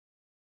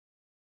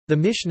The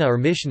Mishnah or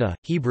Mishnah,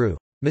 Hebrew,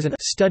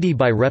 study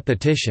by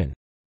repetition,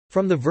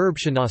 from the verb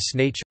shana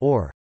snach,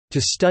 or to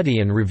study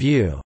and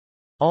review,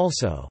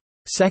 also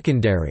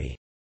secondary,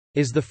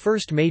 is the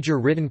first major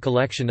written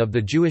collection of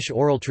the Jewish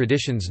oral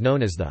traditions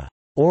known as the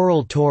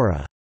Oral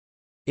Torah.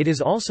 It is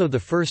also the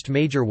first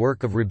major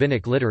work of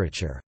rabbinic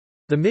literature.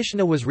 The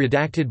Mishnah was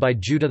redacted by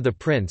Judah the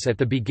Prince at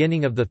the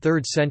beginning of the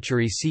 3rd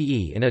century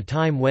CE in a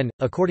time when,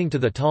 according to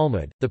the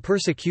Talmud, the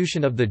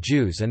persecution of the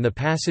Jews and the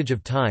passage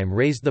of time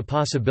raised the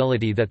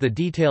possibility that the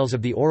details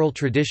of the oral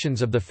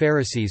traditions of the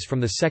Pharisees from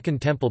the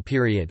Second Temple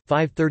period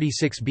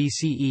 536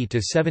 BCE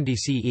to 70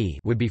 CE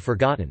would be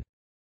forgotten.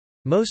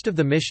 Most of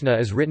the Mishnah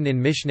is written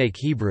in Mishnaic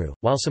Hebrew,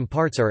 while some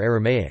parts are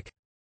Aramaic.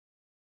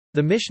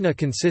 The Mishnah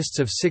consists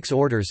of 6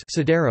 orders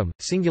Sederim,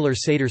 singular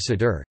Seder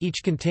Seder,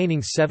 each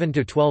containing 7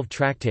 to 12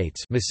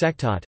 tractates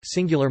Masechtot,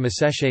 singular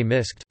Masecheh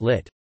Miskt,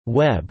 lit.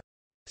 Web,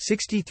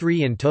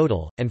 63 in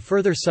total, and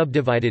further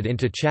subdivided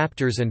into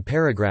chapters and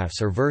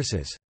paragraphs or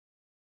verses.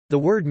 The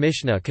word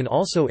Mishnah can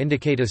also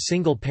indicate a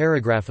single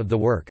paragraph of the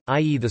work,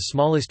 i.e. the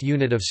smallest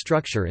unit of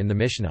structure in the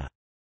Mishnah.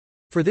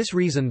 For this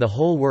reason the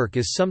whole work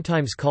is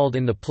sometimes called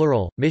in the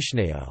plural,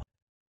 Mishneo.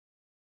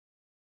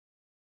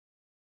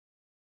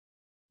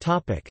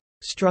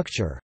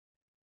 Structure.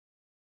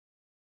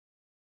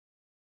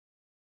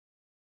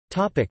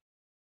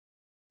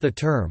 The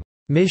term,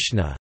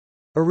 Mishnah,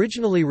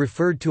 originally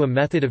referred to a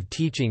method of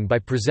teaching by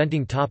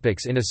presenting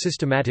topics in a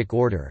systematic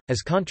order,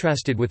 as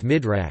contrasted with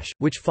Midrash,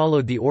 which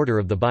followed the order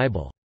of the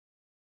Bible.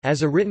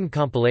 As a written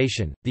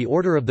compilation, the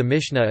order of the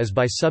Mishnah is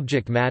by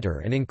subject matter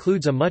and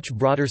includes a much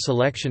broader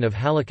selection of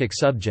halakhic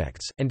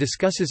subjects, and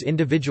discusses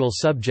individual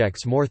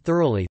subjects more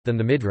thoroughly, than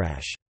the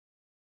Midrash.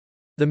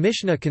 The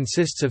Mishnah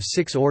consists of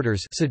 6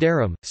 orders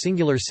Sederim,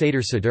 singular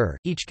Seder Seder,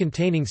 each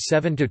containing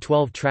 7 to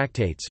 12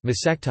 tractates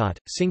Masechtot,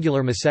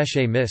 singular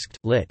Masecheh Miskt,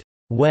 lit.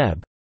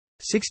 Web,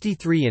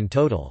 63 in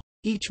total.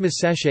 Each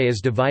Masecheh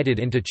is divided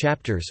into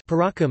chapters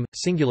Parakim,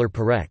 singular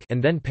Parek,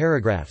 and then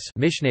paragraphs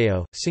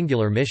Mishneo,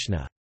 singular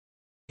Mishnah.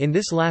 In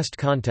this last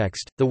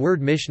context, the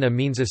word Mishnah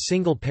means a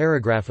single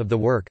paragraph of the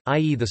work,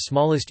 i.e. the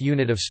smallest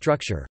unit of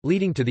structure,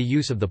 leading to the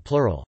use of the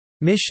plural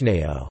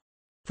Mishneo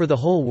for the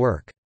whole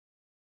work.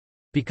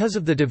 Because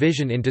of the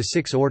division into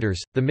 6 orders,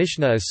 the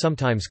Mishnah is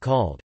sometimes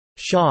called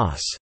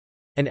Shas,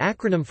 an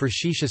acronym for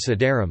Shisha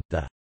Sederim,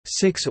 the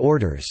 6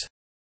 orders,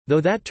 though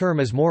that term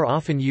is more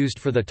often used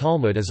for the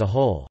Talmud as a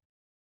whole.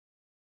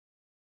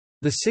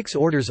 The 6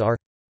 orders are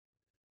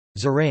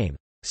Zeraim,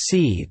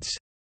 seeds,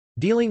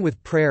 dealing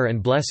with prayer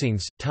and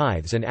blessings,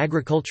 tithes and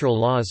agricultural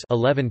laws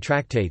 11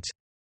 tractates.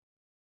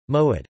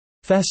 Moed,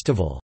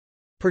 festival,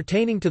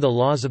 pertaining to the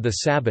laws of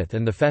the Sabbath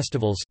and the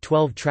festivals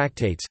 12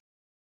 tractates.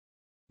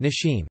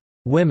 Nashim,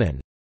 women,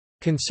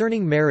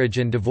 concerning marriage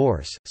and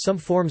divorce, some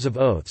forms of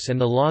oaths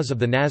and the laws of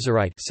the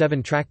Nazirite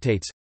 7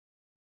 tractates.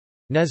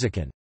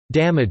 Nezikin,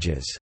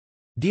 damages,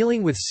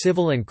 dealing with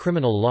civil and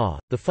criminal law,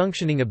 the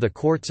functioning of the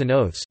courts and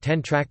oaths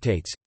 10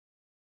 tractates.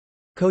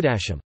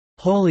 Kodashim,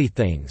 holy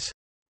things,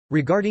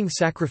 regarding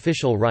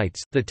sacrificial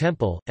rites, the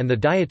temple, and the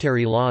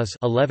dietary laws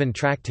 11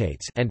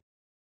 tractates, and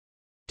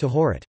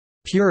Tahorat,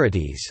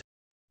 purities,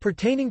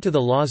 pertaining to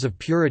the laws of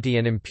purity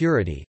and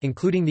impurity,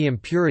 including the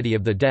impurity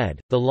of the dead,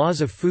 the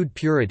laws of food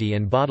purity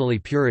and bodily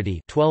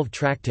purity 12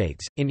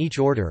 tractates, in each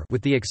order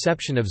with the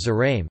exception of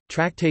Zeraim.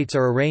 Tractates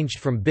are arranged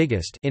from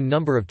biggest in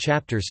number of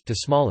chapters to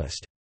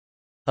smallest.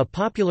 A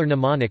popular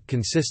mnemonic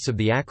consists of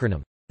the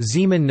acronym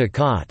Zeman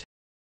Nakat.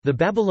 The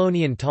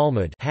Babylonian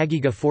Talmud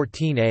Haggiga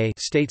 14a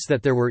states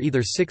that there were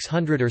either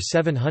 600 or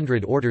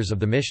 700 orders of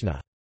the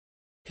Mishnah.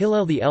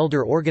 Hillel the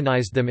Elder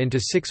organized them into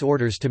 6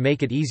 orders to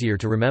make it easier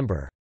to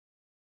remember.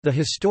 The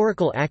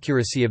historical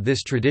accuracy of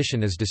this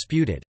tradition is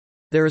disputed.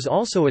 There is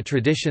also a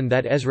tradition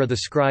that Ezra the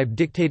scribe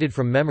dictated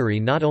from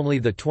memory not only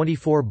the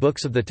 24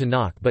 books of the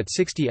Tanakh but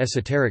 60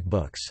 esoteric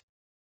books.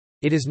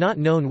 It is not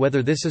known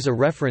whether this is a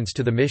reference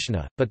to the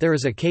Mishnah, but there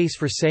is a case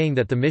for saying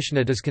that the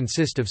Mishnah does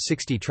consist of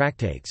 60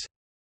 tractates.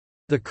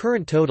 The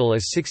current total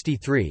is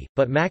 63,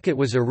 but Makkot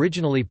was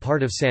originally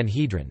part of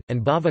Sanhedrin,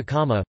 and Bava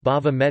Kama,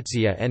 Bava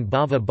Metzia and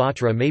Bava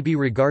Batra may be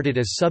regarded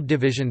as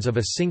subdivisions of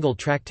a single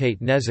tractate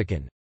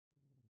Nezikin.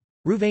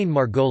 Rouvain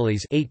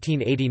Margolis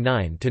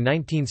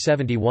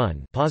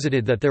 (1889–1971)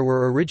 posited that there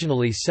were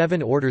originally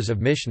 7 orders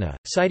of Mishnah,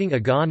 citing a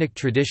Gaonic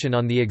tradition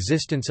on the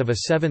existence of a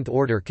 7th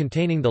order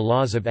containing the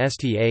laws of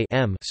Sta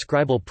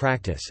scribal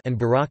practice and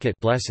Barakat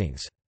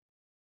blessings.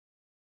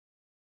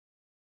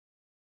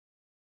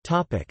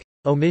 Topic: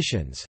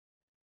 Omissions.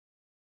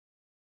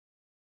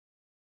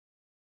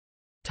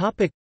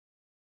 Topic: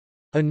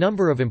 A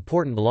number of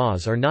important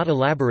laws are not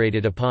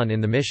elaborated upon in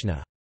the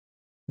Mishnah.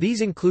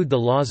 These include the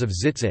laws of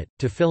Tzitzit,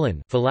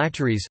 Tefillin,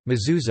 phylacteries,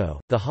 mezuzah,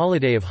 the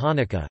holiday of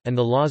Hanukkah, and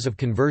the laws of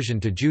conversion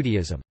to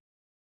Judaism.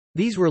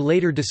 These were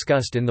later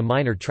discussed in the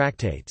minor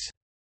tractates.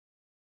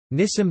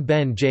 Nissim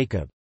ben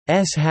Jacob's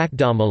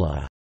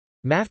Hakdamala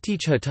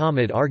Maftich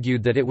HaTalmud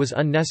argued that it was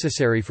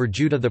unnecessary for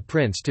Judah the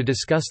Prince to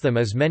discuss them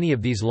as many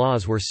of these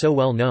laws were so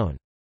well known.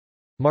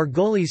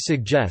 Margolis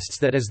suggests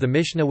that as the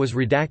Mishnah was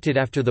redacted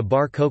after the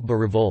Bar Kokhba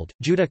revolt,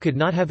 Judah could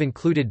not have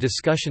included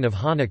discussion of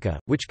Hanukkah,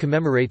 which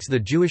commemorates the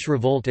Jewish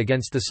revolt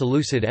against the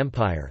Seleucid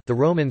Empire. The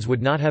Romans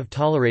would not have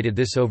tolerated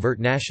this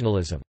overt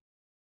nationalism.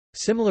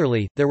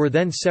 Similarly, there were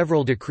then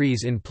several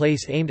decrees in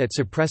place aimed at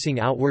suppressing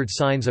outward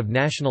signs of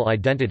national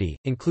identity,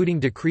 including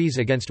decrees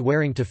against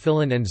wearing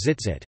tefillin and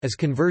tzitzit. As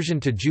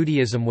conversion to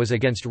Judaism was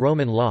against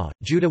Roman law,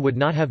 Judah would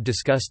not have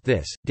discussed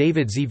this.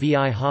 David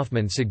Zvi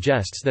Hoffman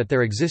suggests that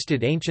there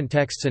existed ancient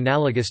texts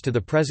analogous to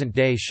the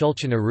present-day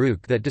Shulchan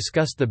Aruch that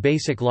discussed the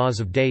basic laws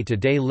of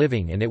day-to-day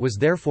living, and it was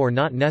therefore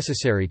not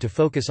necessary to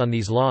focus on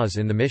these laws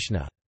in the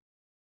Mishnah.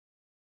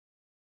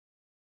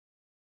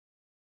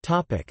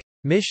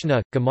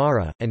 Mishnah,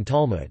 Gemara, and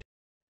Talmud.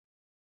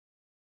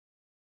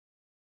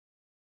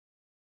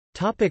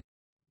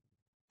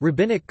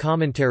 Rabbinic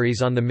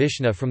commentaries on the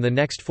Mishnah from the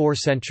next 4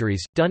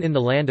 centuries, done in the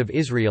land of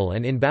Israel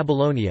and in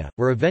Babylonia,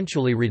 were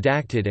eventually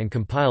redacted and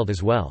compiled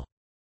as well.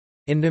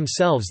 In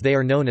themselves they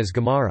are known as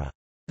Gemara.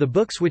 The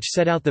books which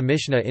set out the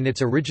Mishnah in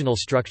its original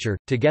structure,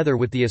 together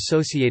with the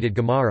associated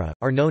Gemara,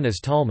 are known as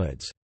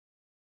Talmuds.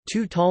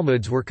 2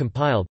 Talmuds were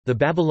compiled, the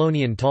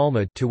Babylonian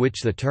Talmud, to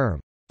which the term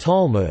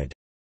Talmud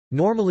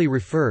normally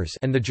refers,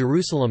 and the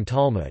Jerusalem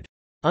Talmud.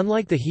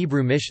 Unlike the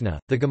Hebrew Mishnah,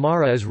 the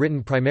Gemara is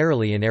written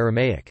primarily in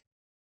Aramaic.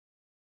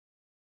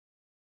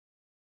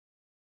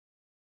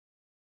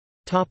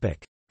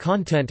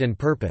 Content and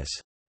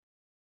purpose.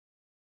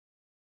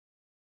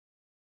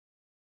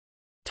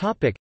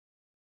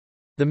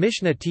 The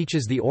Mishnah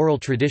teaches the oral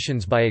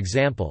traditions by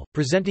example,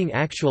 presenting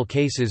actual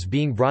cases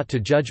being brought to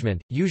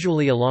judgment,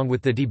 usually along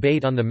with the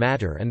debate on the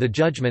matter and the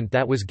judgment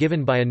that was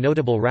given by a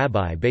notable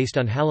rabbi based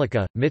on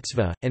halakha,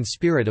 mitzvah, and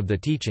spirit of the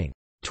teaching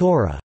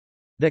Torah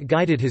that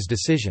guided his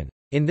decision.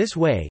 In this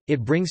way,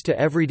 it brings to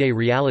everyday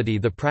reality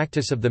the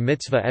practice of the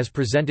mitzvah as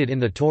presented in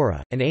the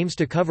Torah, and aims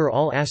to cover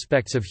all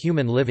aspects of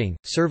human living,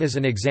 serve as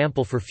an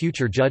example for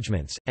future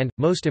judgments, and,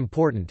 most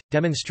important,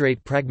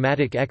 demonstrate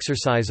pragmatic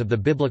exercise of the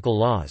biblical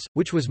laws,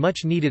 which was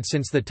much needed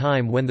since the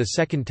time when the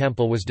Second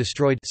Temple was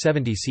destroyed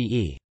 70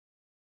 CE.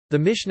 The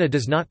Mishnah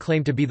does not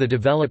claim to be the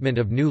development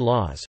of new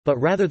laws, but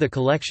rather the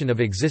collection of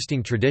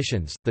existing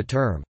traditions. The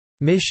term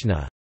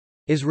Mishnah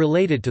is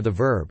related to the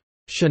verb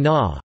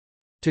shana,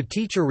 to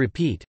teach or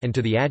repeat, and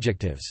to the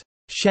adjectives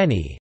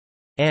sheni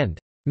and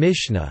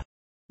mishnah,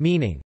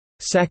 meaning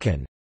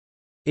second.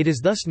 It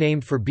is thus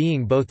named for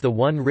being both the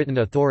one written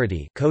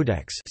authority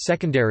codex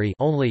secondary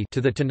only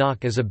to the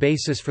Tanakh as a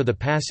basis for the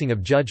passing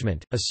of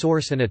judgment, a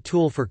source and a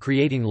tool for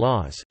creating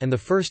laws, and the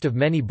first of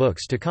many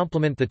books to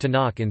complement the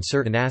Tanakh in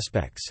certain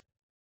aspects.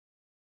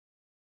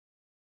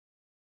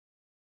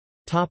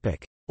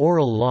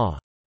 Oral law.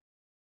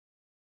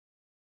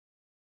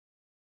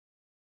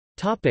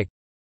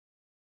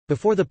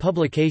 Before the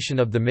publication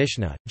of the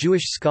Mishnah,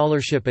 Jewish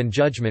scholarship and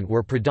judgment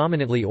were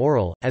predominantly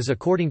oral, as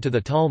according to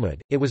the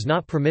Talmud, it was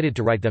not permitted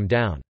to write them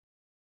down.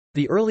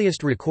 The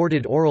earliest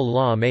recorded oral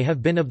law may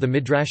have been of the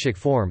midrashic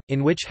form,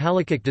 in which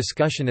halakhic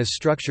discussion is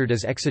structured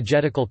as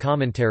exegetical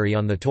commentary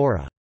on the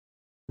Torah.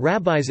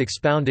 Rabbis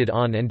expounded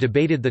on and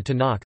debated the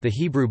Tanakh, the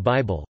Hebrew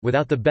Bible,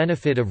 without the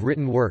benefit of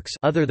written works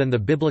other than the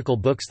biblical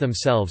books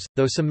themselves,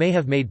 though some may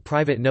have made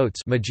private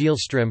notes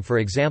for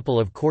example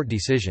of court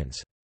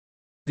decisions.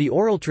 The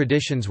oral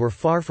traditions were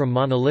far from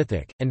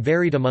monolithic, and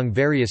varied among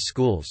various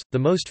schools, the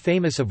most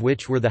famous of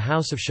which were the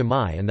House of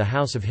Shammai and the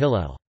House of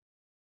Hillel.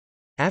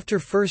 After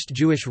First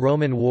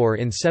Jewish-Roman War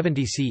in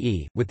 70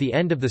 CE, with the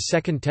end of the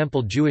Second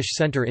Temple Jewish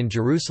Center in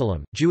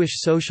Jerusalem,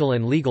 Jewish social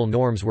and legal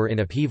norms were in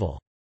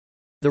upheaval.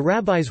 The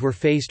rabbis were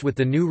faced with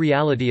the new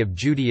reality of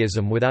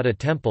Judaism without a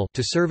temple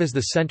to serve as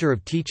the center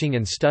of teaching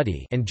and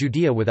study, and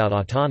Judea without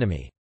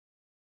autonomy.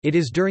 It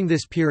is during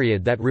this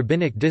period that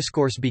rabbinic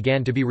discourse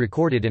began to be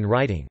recorded in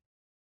writing.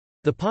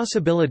 The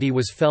possibility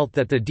was felt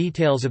that the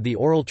details of the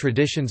oral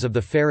traditions of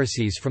the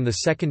Pharisees from the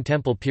Second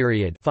Temple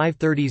period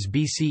 530s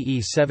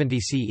BCE 70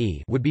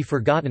 CE would be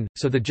forgotten,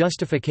 so the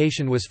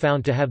justification was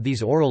found to have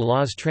these oral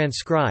laws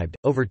transcribed.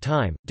 Over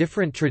time,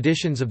 different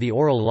traditions of the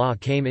oral law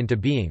came into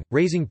being,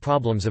 raising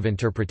problems of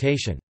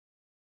interpretation.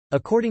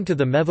 According to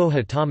the Mevo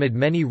HaTalmud,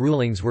 many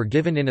rulings were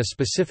given in a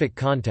specific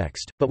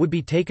context, but would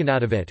be taken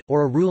out of it,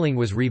 or a ruling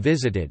was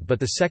revisited but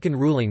the second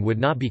ruling would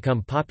not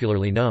become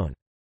popularly known.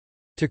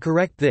 To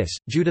correct this,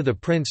 Judah the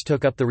prince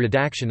took up the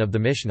redaction of the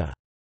Mishnah.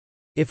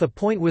 If a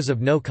point was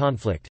of no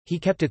conflict, he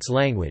kept its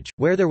language;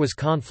 where there was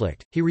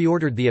conflict, he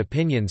reordered the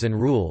opinions and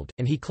ruled,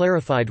 and he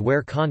clarified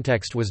where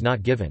context was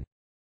not given.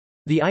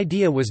 The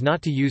idea was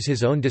not to use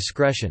his own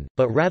discretion,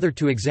 but rather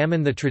to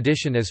examine the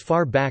tradition as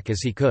far back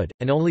as he could,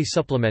 and only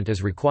supplement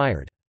as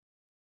required.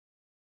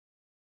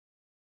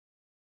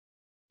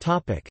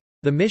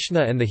 The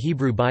Mishnah and the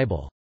Hebrew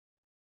Bible.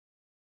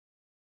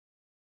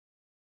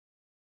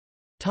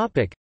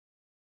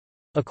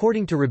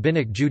 According to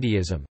Rabbinic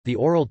Judaism, the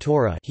Oral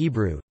Torah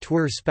Hebrew,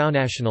 Tur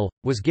Spounashional,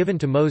 was given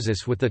to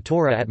Moses with the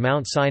Torah at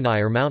Mount Sinai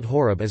or Mount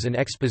Horeb as an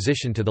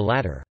exposition to the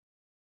latter.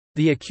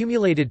 The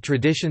accumulated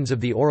traditions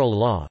of the oral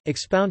law,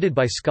 expounded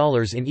by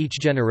scholars in each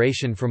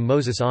generation from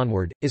Moses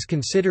onward, is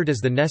considered as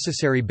the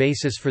necessary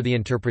basis for the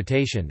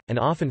interpretation, and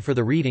often for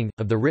the reading,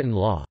 of the written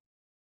law.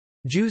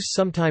 Jews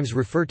sometimes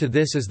refer to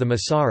this as the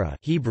Masara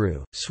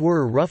Hebrew,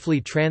 swur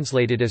roughly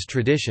translated as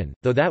tradition,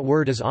 though that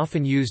word is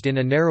often used in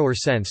a narrower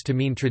sense to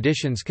mean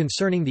traditions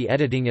concerning the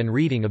editing and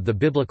reading of the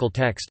biblical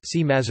text,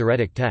 see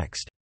Masoretic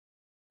text.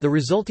 The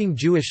resulting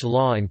Jewish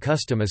law and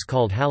custom is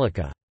called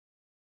halakha.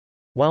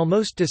 While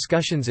most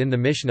discussions in the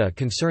Mishnah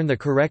concern the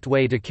correct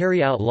way to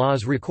carry out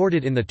laws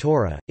recorded in the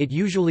Torah, it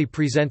usually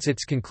presents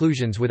its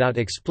conclusions without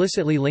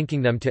explicitly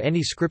linking them to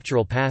any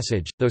scriptural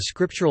passage, though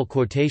scriptural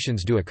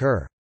quotations do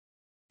occur.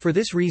 For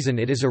this reason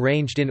it is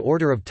arranged in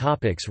order of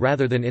topics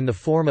rather than in the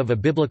form of a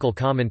biblical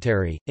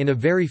commentary. In a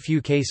very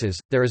few cases,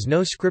 there is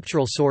no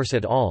scriptural source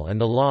at all and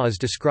the law is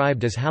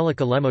described as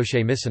halakha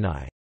lemoshe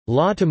misinai,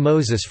 law to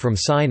Moses from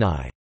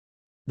Sinai.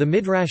 The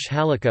Midrash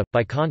Halakha,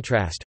 by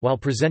contrast, while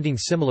presenting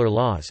similar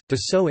laws,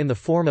 does so in the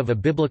form of a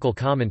biblical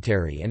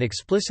commentary and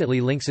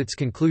explicitly links its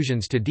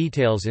conclusions to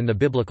details in the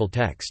biblical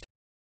text.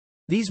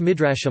 These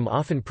midrashim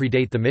often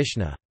predate the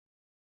Mishnah.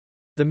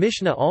 The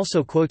Mishnah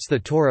also quotes the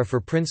Torah for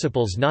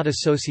principles not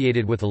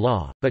associated with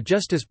law, but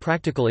just as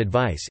practical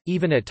advice,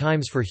 even at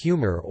times for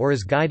humor or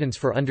as guidance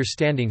for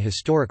understanding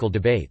historical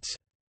debates.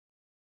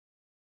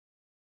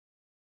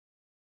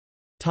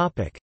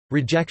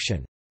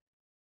 Rejection.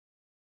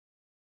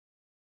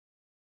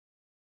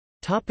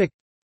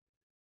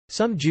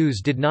 Some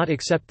Jews did not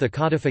accept the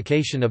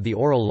codification of the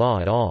oral law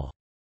at all.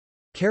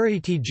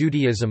 Karaite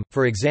Judaism,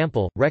 for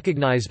example,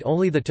 recognized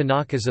only the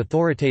Tanakh as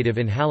authoritative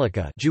in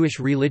halakha, Jewish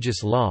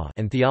religious law,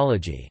 and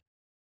theology.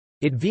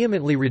 It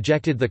vehemently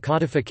rejected the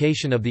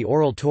codification of the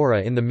oral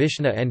Torah in the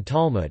Mishnah and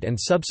Talmud and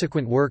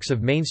subsequent works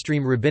of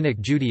mainstream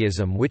rabbinic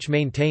Judaism which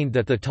maintained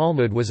that the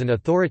Talmud was an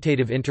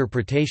authoritative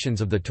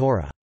interpretations of the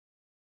Torah.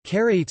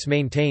 Karaites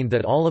maintained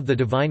that all of the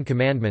divine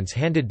commandments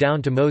handed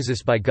down to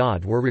Moses by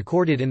God were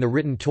recorded in the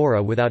written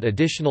Torah without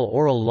additional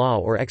oral law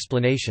or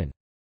explanation.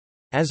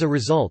 As a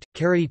result,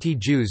 Karaite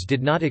Jews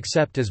did not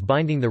accept as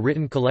binding the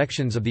written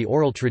collections of the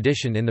oral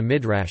tradition in the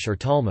Midrash or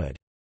Talmud.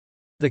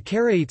 The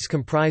Karaites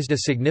comprised a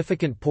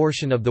significant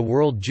portion of the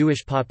world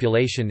Jewish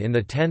population in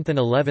the 10th and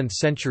 11th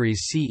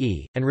centuries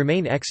CE, and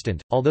remain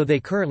extant, although they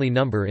currently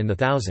number in the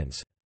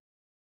thousands.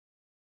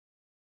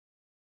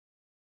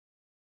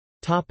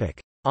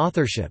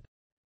 Authorship.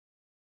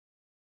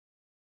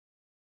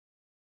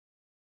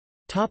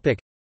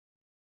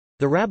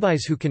 The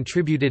rabbis who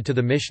contributed to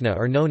the Mishnah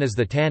are known as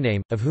the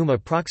Tannaim, of whom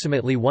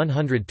approximately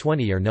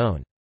 120 are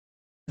known.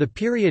 The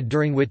period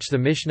during which the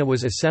Mishnah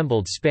was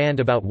assembled spanned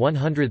about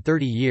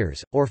 130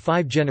 years, or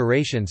 5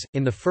 generations,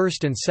 in the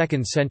 1st and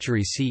 2nd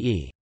centuries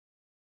CE.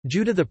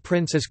 Judah the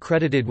Prince is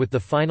credited with the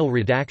final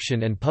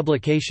redaction and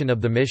publication of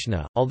the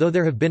Mishnah, although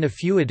there have been a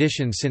few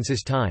additions since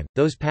his time,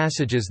 those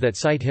passages that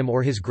cite him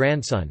or his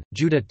grandson,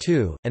 Judah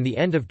II, and the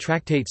end of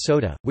Tractate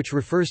Sota, which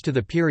refers to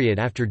the period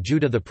after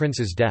Judah the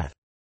Prince's death.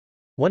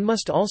 One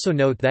must also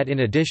note that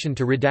in addition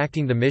to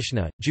redacting the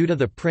Mishnah, Judah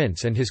the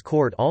Prince and his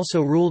court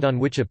also ruled on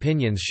which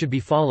opinions should be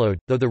followed,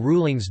 though the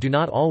rulings do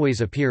not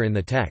always appear in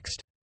the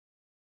text.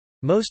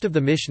 Most of the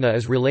Mishnah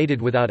is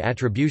related without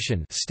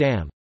attribution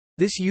stam.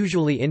 This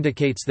usually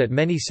indicates that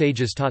many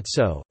sages taught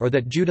so, or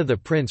that Judah the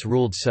Prince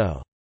ruled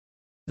so.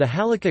 The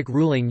halakhic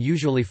ruling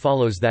usually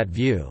follows that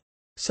view.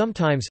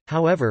 Sometimes,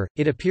 however,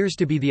 it appears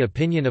to be the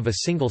opinion of a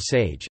single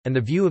sage, and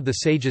the view of the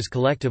sages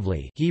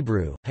collectively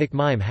Hebrew,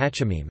 hikmaim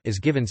hachamim is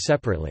given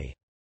separately.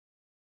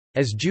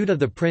 As Judah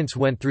the Prince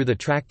went through the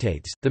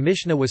tractates, the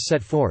Mishnah was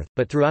set forth,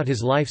 but throughout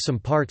his life some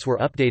parts were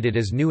updated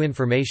as new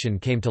information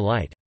came to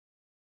light.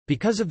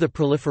 Because of the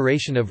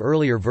proliferation of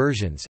earlier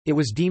versions, it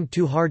was deemed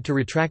too hard to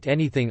retract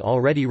anything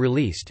already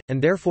released,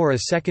 and therefore a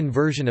second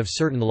version of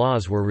certain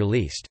laws were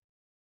released.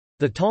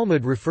 The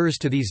Talmud refers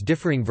to these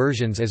differing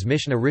versions as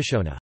Mishnah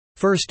Rishona,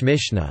 first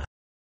Mishnah,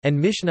 and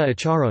Mishnah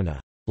Acharona,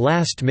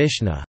 last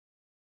Mishnah.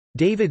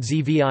 David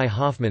Zvi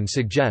Hoffman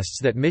suggests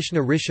that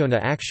Mishnah Rishona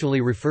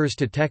actually refers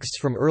to texts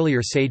from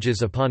earlier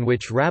sages upon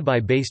which Rabbi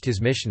based his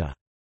Mishnah.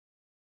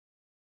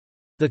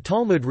 The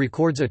Talmud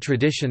records a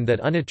tradition that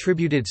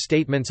unattributed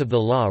statements of the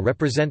law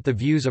represent the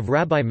views of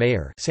Rabbi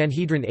Meir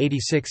Sanhedrin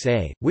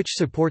 86a, which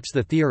supports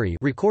the theory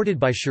recorded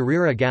by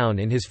Sharira Gaon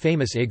in his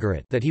famous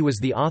Iggeret that he was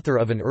the author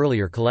of an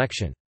earlier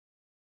collection.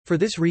 For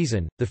this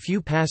reason, the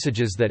few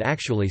passages that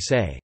actually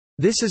say,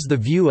 "This is the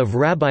view of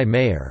Rabbi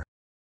Meir,"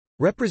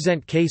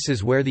 represent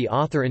cases where the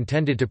author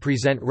intended to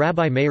present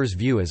Rabbi Meir's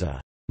view as a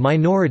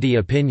minority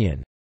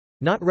opinion,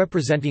 not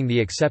representing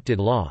the accepted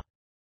law.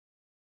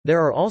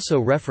 There are also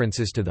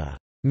references to the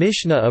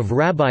Mishnah of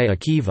Rabbi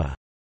Akiva,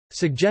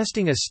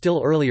 suggesting a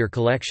still earlier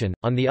collection.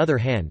 On the other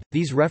hand,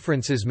 these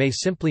references may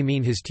simply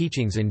mean his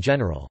teachings in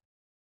general.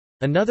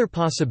 Another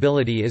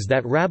possibility is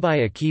that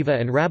Rabbi Akiva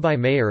and Rabbi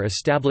Meir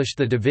established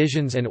the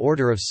divisions and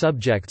order of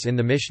subjects in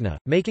the Mishnah,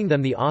 making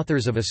them the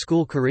authors of a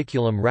school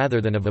curriculum rather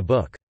than of a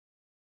book.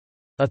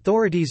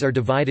 Authorities are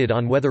divided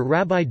on whether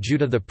Rabbi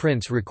Judah the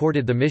Prince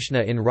recorded the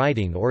Mishnah in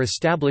writing or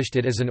established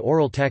it as an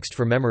oral text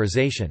for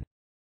memorization.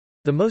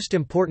 The most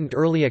important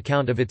early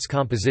account of its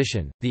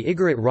composition, the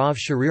Igarat Rav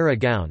Sharira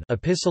Gaon,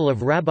 Epistle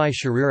of Rabbi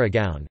Sharira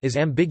Gaon, is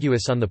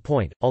ambiguous on the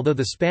point, although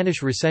the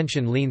Spanish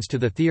recension leans to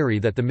the theory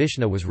that the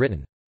Mishnah was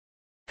written.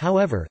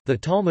 However, the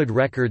Talmud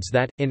records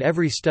that, in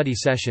every study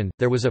session,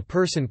 there was a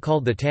person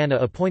called the Tana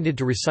appointed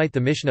to recite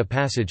the Mishnah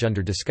passage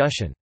under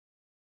discussion.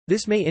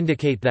 This may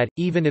indicate that,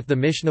 even if the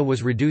Mishnah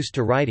was reduced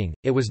to writing,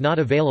 it was not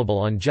available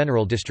on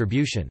general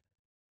distribution.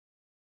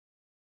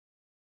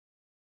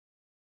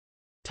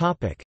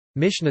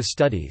 Mishnah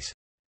studies.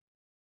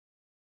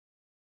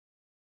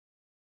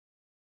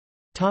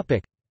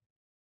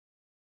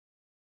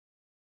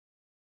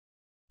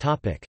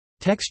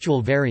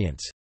 Textual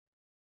variants.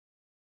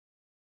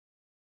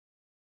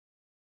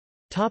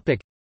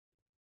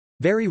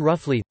 Very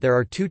roughly, there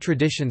are two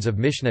traditions of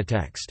Mishnah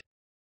text.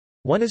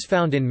 One is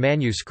found in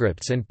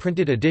manuscripts and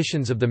printed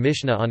editions of the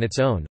Mishnah on its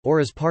own, or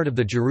as part of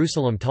the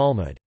Jerusalem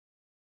Talmud.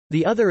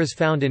 The other is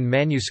found in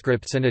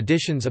manuscripts and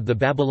editions of the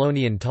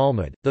Babylonian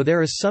Talmud, though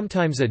there is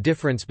sometimes a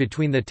difference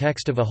between the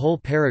text of a whole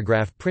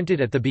paragraph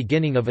printed at the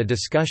beginning of a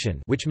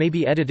discussion, which may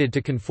be edited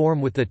to conform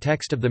with the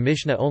text of the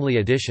Mishnah-only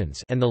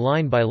editions, and the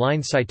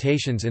line-by-line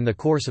citations in the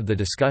course of the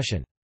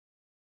discussion.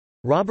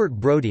 Robert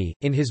Brody,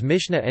 in his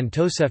Mishnah and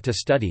Tosefta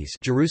Studies,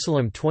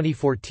 Jerusalem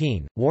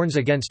 2014, warns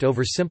against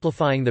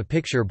oversimplifying the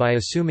picture by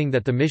assuming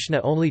that the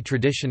Mishnah-only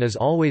tradition is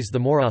always the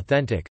more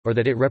authentic, or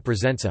that it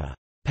represents a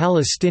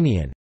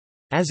Palestinian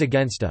as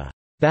against a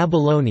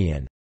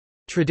Babylonian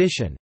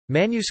tradition.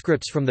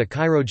 Manuscripts from the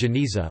Cairo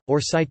Geniza, or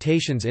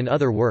citations in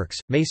other works,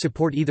 may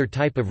support either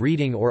type of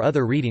reading or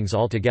other readings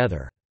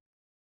altogether.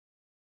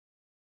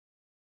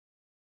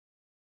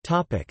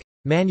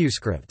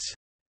 Manuscripts.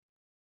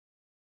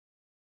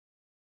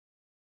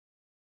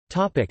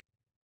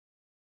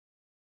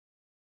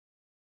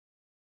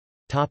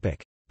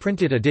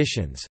 Printed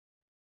editions.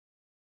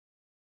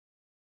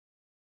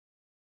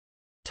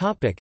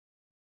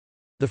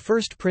 The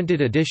first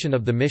printed edition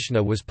of the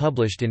Mishnah was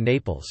published in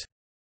Naples.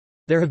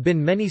 There have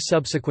been many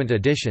subsequent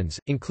editions,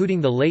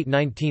 including the late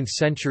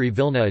 19th-century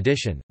Vilna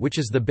edition, which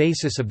is the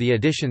basis of the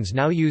editions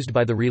now used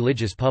by the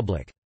religious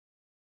public.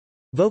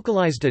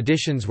 Vocalized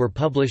editions were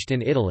published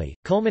in Italy,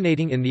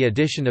 culminating in the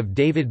edition of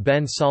David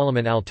ben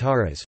Solomon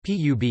Altaras,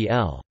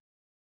 Publ.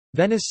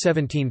 Venice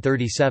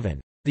 1737.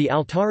 The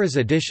Altaras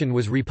edition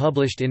was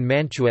republished in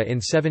Mantua in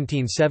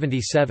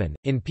 1777,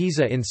 in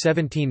Pisa in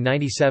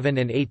 1797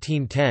 and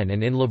 1810,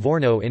 and in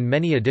Livorno in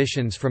many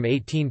editions from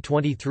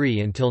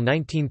 1823 until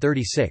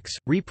 1936.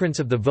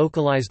 Reprints of the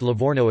vocalized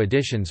Livorno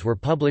editions were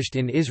published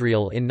in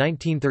Israel in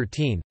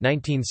 1913,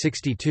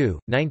 1962,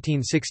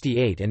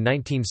 1968, and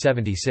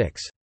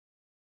 1976.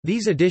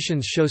 These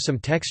editions show some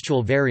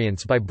textual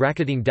variants by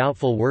bracketing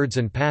doubtful words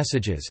and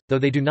passages, though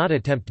they do not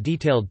attempt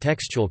detailed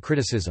textual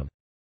criticism.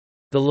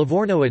 The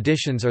Livorno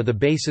editions are the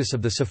basis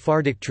of the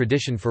Sephardic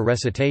tradition for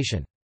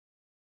recitation.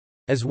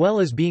 As well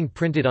as being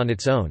printed on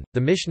its own, the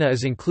Mishnah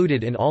is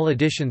included in all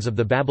editions of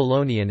the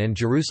Babylonian and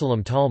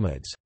Jerusalem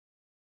Talmuds.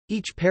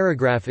 Each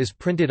paragraph is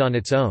printed on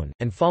its own,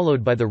 and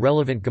followed by the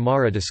relevant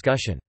Gemara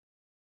discussion.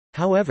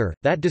 However,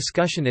 that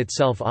discussion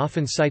itself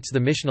often cites the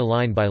Mishnah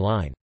line by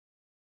line.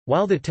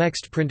 While the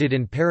text printed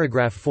in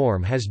paragraph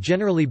form has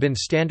generally been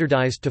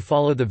standardized to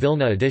follow the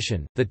Vilna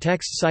edition, the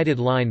text cited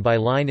line by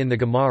line in the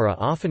Gemara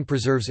often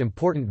preserves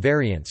important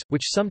variants,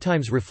 which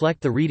sometimes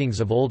reflect the readings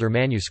of older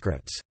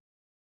manuscripts.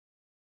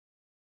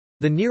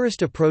 The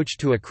nearest approach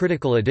to a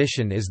critical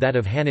edition is that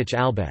of Hanoch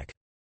Albeck.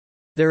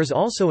 There is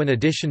also an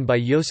edition by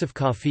Yosef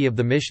Kafi of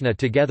the Mishnah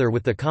together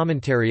with the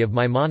commentary of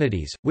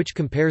Maimonides, which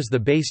compares the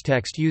base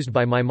text used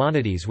by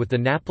Maimonides with the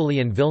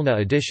Napoli and Vilna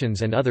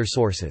editions and other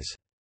sources.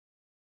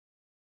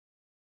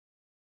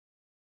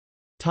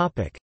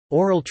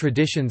 Oral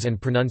traditions and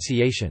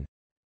pronunciation.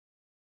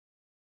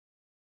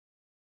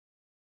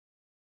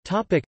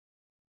 The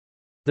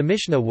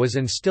Mishnah was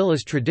and still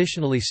is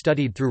traditionally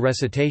studied through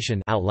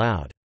recitation out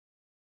loud.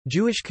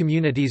 Jewish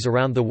communities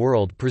around the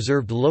world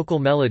preserved local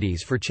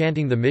melodies for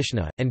chanting the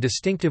Mishnah, and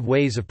distinctive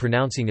ways of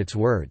pronouncing its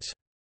words.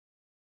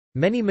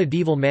 Many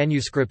medieval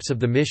manuscripts of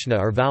the Mishnah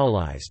are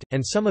vowelized,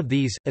 and some of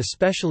these,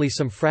 especially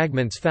some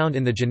fragments found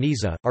in the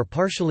Geniza, are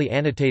partially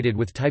annotated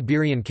with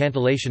Tiberian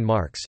cantillation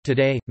marks.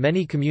 Today,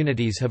 many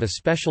communities have a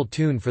special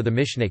tune for the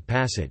Mishnaic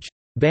passage,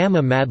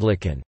 Bama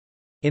Madlikan,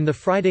 in the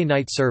Friday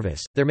night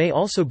service. There may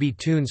also be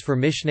tunes for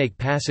Mishnaic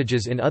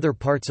passages in other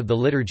parts of the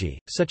liturgy,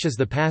 such as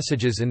the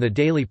passages in the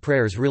daily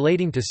prayers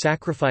relating to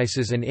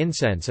sacrifices and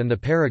incense and the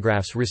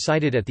paragraphs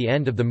recited at the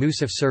end of the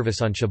Musaf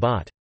service on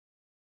Shabbat.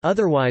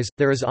 Otherwise,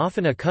 there is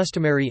often a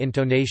customary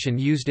intonation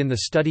used in the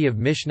study of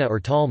Mishnah or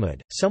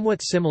Talmud,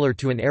 somewhat similar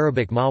to an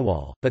Arabic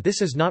mawwal, but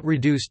this is not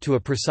reduced to a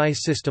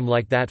precise system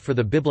like that for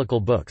the biblical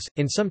books.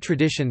 In some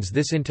traditions,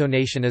 this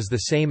intonation is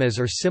the same as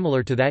or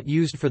similar to that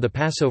used for the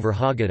Passover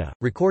Haggadah.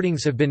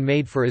 Recordings have been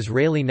made for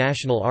Israeli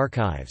National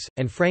Archives,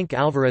 and Frank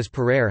Alvarez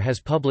Pereira has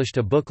published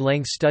a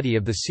book-length study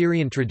of the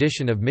Syrian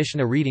tradition of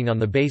Mishnah reading on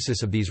the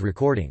basis of these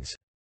recordings.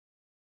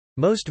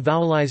 Most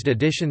vowelized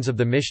editions of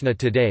the Mishnah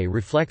today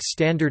reflect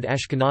standard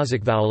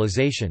Ashkenazic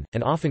vowelization,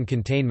 and often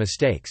contain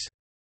mistakes.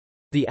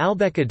 The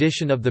Albeck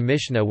edition of the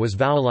Mishnah was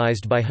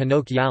vowelized by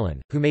Hanoch Yalon,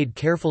 who made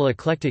careful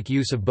eclectic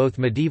use of both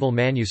medieval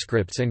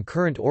manuscripts and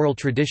current oral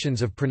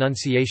traditions of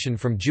pronunciation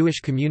from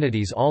Jewish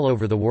communities all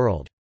over the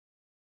world.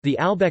 The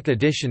Albeck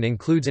edition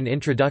includes an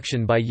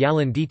introduction by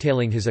Yalon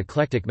detailing his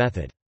eclectic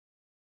method.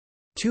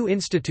 Two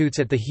institutes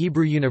at the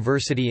Hebrew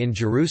University in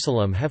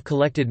Jerusalem have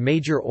collected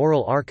major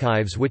oral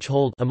archives which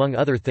hold, among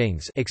other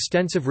things,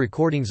 extensive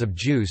recordings of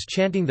Jews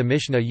chanting the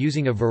Mishnah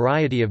using a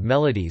variety of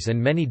melodies and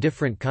many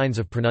different kinds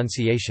of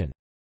pronunciation.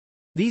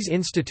 These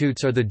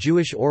institutes are the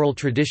Jewish Oral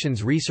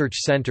Traditions Research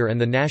Center and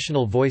the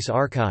National Voice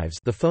Archives,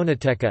 the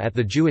Phonoteca at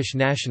the Jewish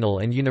National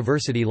and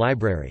University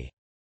Library.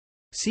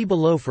 See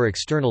below for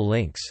external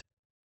links.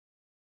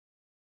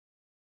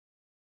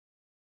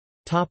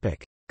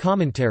 Topic: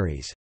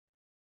 Commentaries.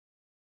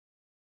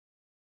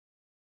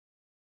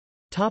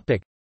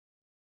 Topic: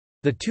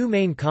 The two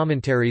main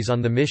commentaries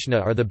on the Mishnah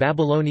are the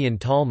Babylonian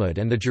Talmud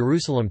and the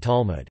Jerusalem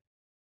Talmud.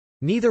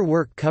 Neither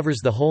work covers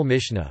the whole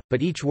Mishnah,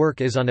 but each work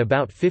is on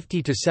about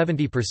 50 to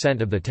 70%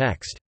 of the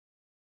text.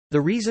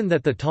 The reason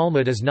that the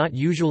Talmud is not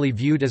usually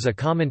viewed as a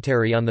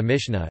commentary on the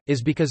Mishnah,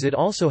 is because it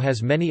also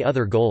has many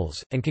other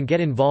goals, and can get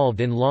involved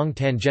in long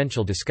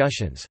tangential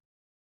discussions.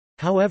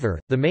 However,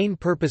 the main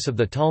purpose of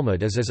the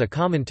Talmud is as a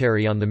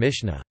commentary on the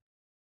Mishnah.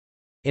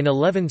 In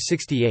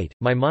 1168,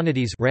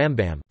 Maimonides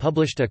Rambam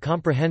published a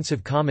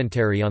comprehensive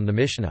commentary on the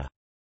Mishnah.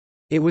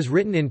 It was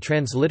written in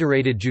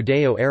transliterated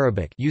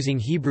Judeo-Arabic using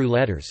Hebrew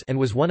letters and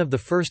was one of the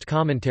first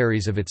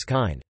commentaries of its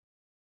kind.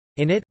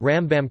 In it,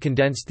 Rambam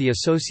condensed the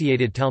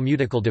associated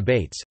Talmudical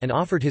debates, and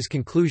offered his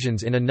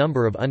conclusions in a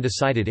number of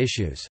undecided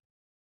issues.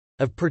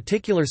 Of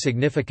particular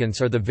significance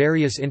are the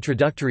various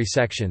introductory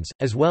sections,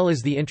 as well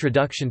as the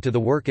introduction to the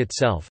work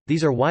itself.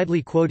 These are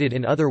widely quoted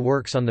in other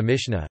works on the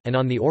Mishnah, and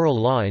on the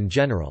oral law in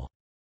general.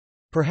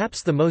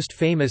 Perhaps the most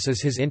famous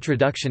is his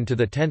introduction to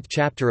the 10th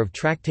chapter of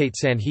Tractate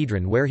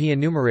Sanhedrin, where he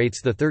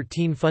enumerates the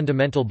 13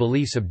 fundamental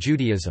beliefs of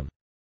Judaism.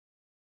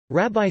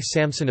 Rabbi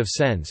Samson of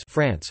Sens,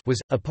 France, was,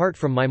 apart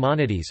from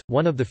Maimonides,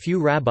 one of the few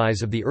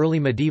rabbis of the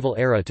early medieval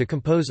era to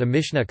compose a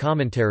Mishnah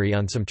commentary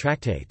on some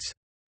tractates.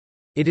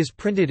 It is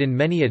printed in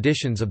many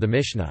editions of the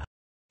Mishnah.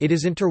 It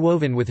is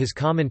interwoven with his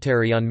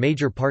commentary on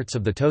major parts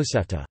of the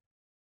Tosefta.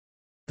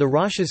 The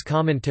Rash's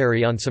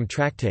commentary on some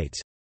tractates.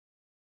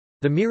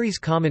 The Miri's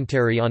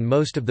commentary on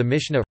most of the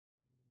Mishnah.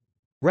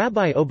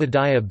 Rabbi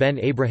Obadiah ben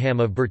Abraham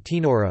of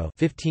Bertinoro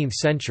 15th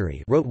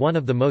century wrote one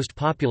of the most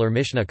popular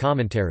Mishnah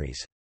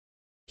commentaries.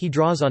 He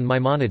draws on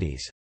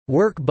Maimonides'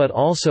 work but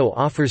also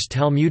offers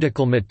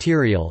Talmudical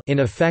material,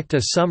 in effect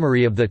a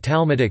summary of the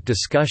Talmudic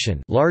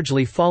discussion,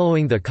 largely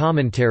following the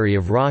commentary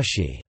of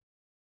Rashi.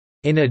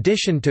 In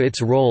addition to its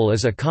role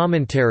as a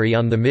commentary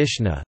on the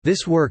Mishnah,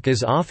 this work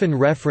is often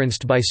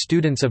referenced by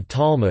students of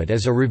Talmud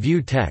as a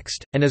review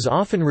text, and is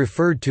often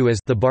referred to as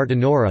the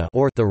Bartanora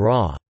or the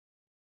Ra.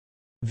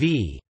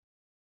 V.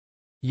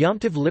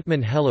 Yomtiv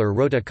Lipman Heller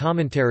wrote a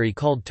commentary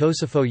called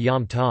Tosafot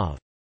Yom Tov.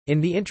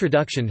 In the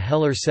introduction,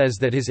 Heller says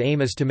that his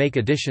aim is to make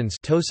additions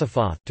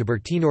Tosafoth to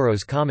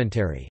Bertinoro's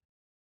commentary.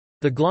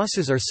 The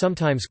glosses are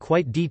sometimes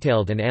quite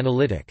detailed and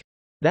analytic.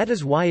 That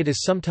is why it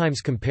is sometimes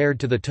compared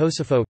to the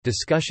Tosafot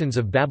discussions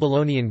of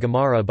Babylonian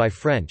Gemara by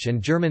French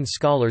and German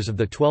scholars of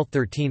the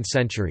 12th–13th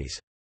centuries.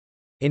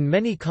 In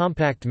many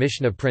compact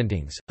Mishnah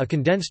printings, a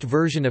condensed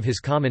version of his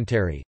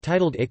commentary,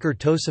 titled Iker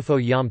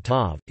Tosafot Yom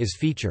Tov, is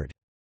featured.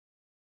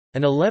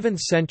 An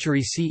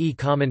 11th-century CE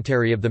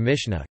commentary of the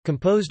Mishnah,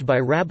 composed by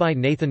Rabbi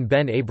Nathan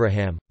ben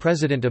Abraham,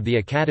 president of the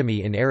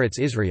Academy in Eretz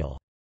Israel.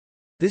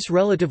 This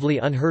relatively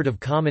unheard-of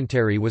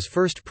commentary was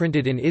first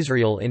printed in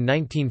Israel in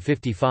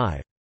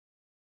 1955.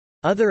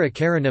 Other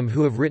Akaronim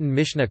who have written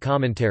Mishnah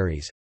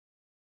commentaries.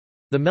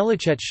 The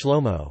Melichet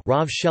Shlomo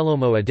Rav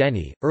Shelomo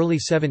Adeni, early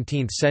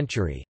 17th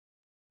century.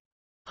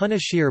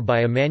 Hunashir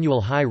by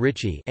Emmanuel Hai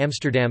Ritchie,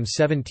 Amsterdam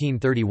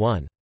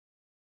 1731.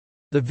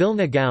 The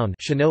Vilna Gaon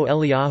Shano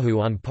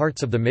Eliyahu on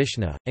parts of the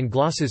Mishnah, and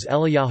glosses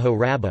Eliyahu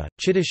Rabbah,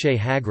 Chiddushei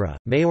Hagra,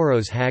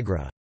 Maoros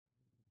Hagra.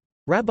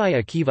 Rabbi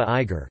Akiva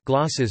Eiger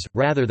glosses,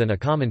 rather than a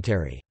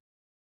commentary.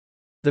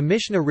 The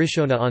Mishnah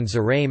Rishona on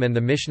Zeraim and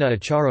the Mishnah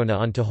Acharona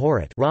on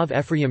Tehoret Rav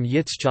Ephraim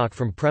Yitzchak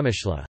from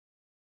Premishla.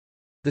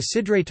 The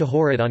Sidrei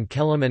Tehoret on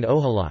Kelim and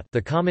Ohalat,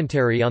 the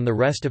commentary on the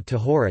rest of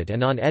Tehoret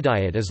and on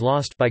Edayat is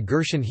lost by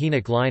Gershon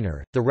Henoch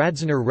Leiner, the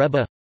Radziner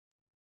Rebbe.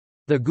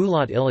 The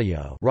Gulat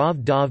Ilyo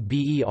Rav Dov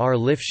Ber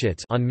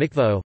Lifshitz on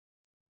Mikvo.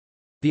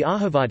 The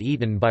Ahavat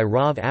Eaton by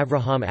Rav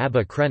Avraham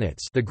Abba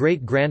Krenitz, the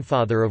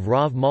great-grandfather of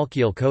Rav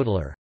Malkiel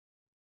Kotler.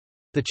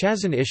 The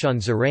Chazon Ish on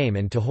Zeraim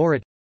and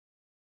Tehoret.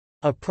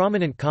 A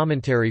prominent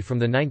commentary from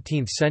the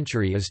 19th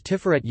century is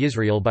Tiferet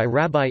Yisrael by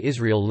Rabbi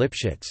Israel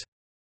Lipshitz.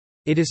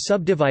 It is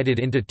subdivided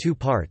into two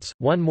parts,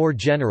 one more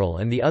general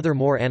and the other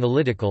more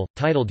analytical,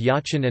 titled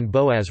Yachin and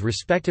Boaz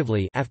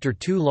respectively, after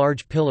two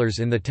large pillars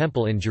in the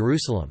Temple in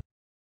Jerusalem.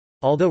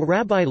 Although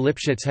Rabbi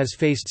Lipshitz has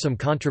faced some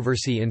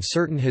controversy in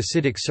certain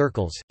Hasidic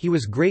circles, he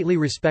was greatly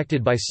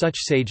respected by such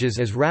sages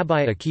as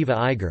Rabbi Akiva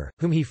Eiger,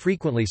 whom he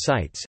frequently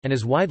cites, and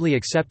is widely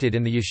accepted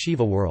in the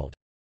yeshiva world.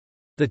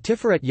 The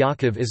Tiferet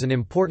Yaakov is an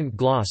important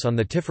gloss on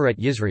the Tiferet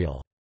Yisrael.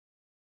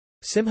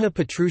 Simcha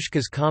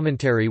Petrushka's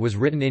commentary was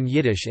written in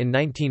Yiddish in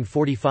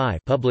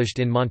 1945, published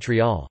in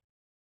Montreal.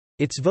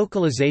 Its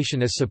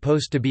vocalization is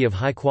supposed to be of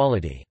high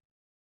quality.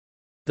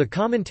 The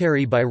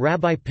commentary by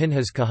Rabbi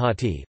Pinhas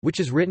Kahati, which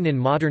is written in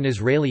modern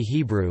Israeli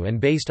Hebrew and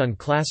based on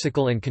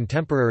classical and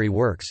contemporary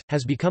works,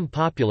 has become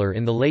popular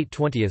in the late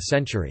 20th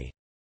century.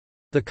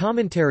 The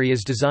commentary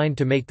is designed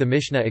to make the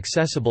Mishnah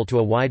accessible to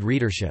a wide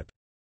readership.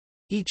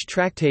 Each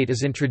tractate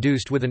is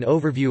introduced with an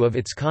overview of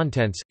its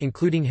contents,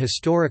 including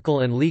historical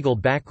and legal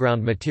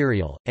background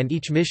material, and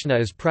each Mishnah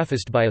is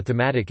prefaced by a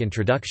thematic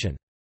introduction.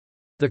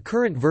 The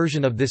current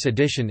version of this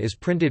edition is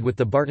printed with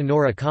the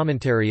Bartanura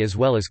commentary as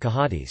well as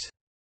Kahati's.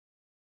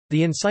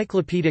 The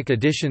encyclopedic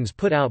editions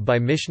put out by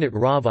Mishnat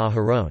Rav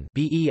Aharon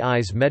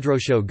Beis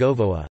Medrosho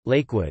Govoa,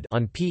 Lakewood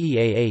on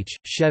Peah,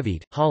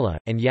 Shevit, Hala,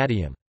 and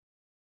Yadayim.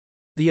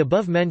 The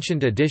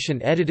above-mentioned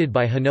edition edited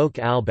by Hanok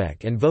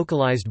Albeck and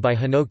vocalized by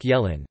Hanok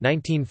Yelin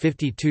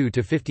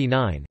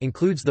 (1952–59)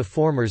 includes the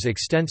former's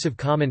extensive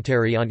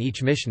commentary on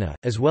each Mishnah,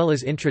 as well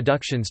as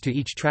introductions to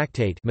each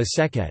tractate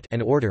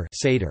and order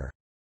Seder.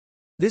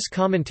 This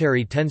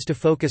commentary tends to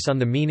focus on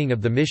the meaning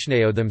of the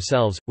Mishnayot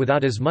themselves,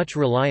 without as much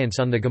reliance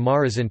on the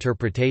Gemara's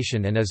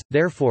interpretation, and is,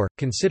 therefore,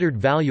 considered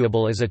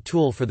valuable as a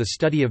tool for the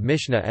study of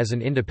Mishnah as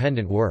an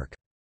independent work.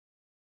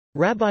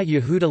 Rabbi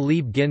Yehuda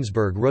Leib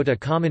Ginsburg wrote a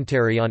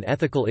commentary on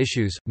ethical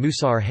issues,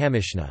 Musar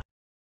HaMishnah.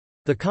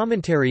 The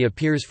commentary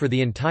appears for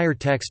the entire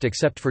text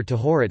except for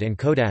Tahorat and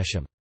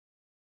Kodashim.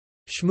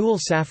 Shmuel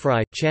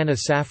Safrai, Chana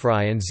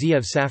Safrai and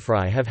Zeev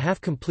Safrai have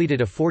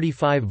half-completed a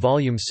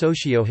 45-volume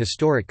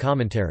socio-historic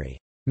commentary,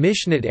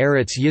 Mishnat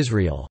Eretz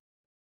Yisrael.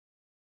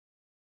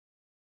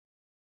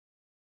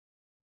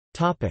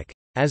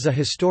 As a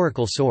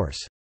historical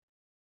source.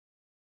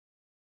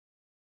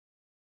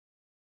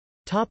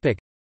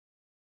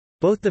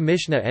 Both the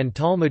Mishnah and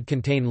Talmud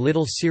contain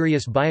little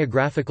serious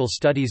biographical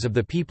studies of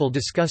the people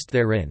discussed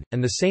therein,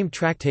 and the same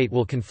tractate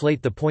will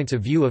conflate the points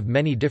of view of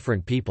many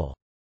different people.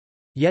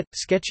 Yet,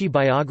 sketchy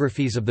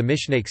biographies of the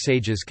Mishnaic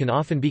sages can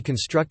often be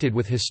constructed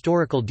with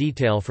historical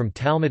detail from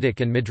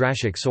Talmudic and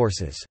Midrashic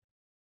sources.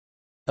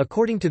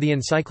 According to the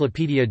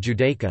Encyclopaedia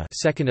Judaica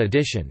 2nd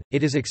edition,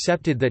 it is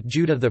accepted that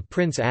Judah the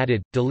prince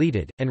added,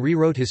 deleted, and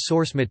rewrote his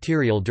source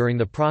material during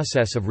the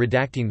process of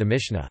redacting the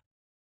Mishnah.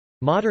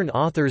 Modern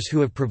authors who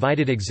have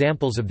provided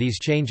examples of these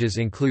changes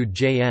include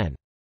J.N.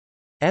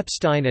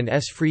 Epstein and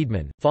S.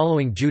 Friedman.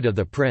 Following Judah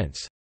the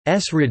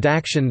Prince's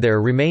redaction, there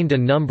remained a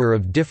number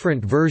of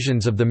different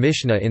versions of the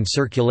Mishnah in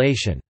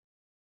circulation.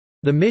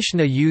 The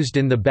Mishnah used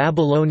in the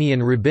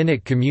Babylonian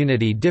rabbinic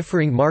community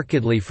differing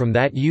markedly from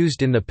that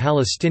used in the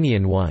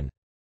Palestinian one.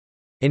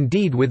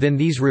 Indeed, within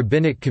these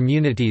rabbinic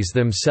communities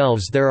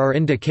themselves there are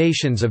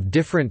indications of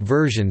different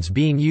versions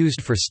being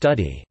used for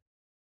study.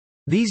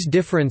 These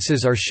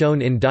differences are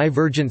shown in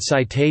divergent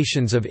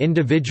citations of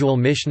individual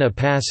Mishnah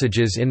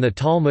passages in the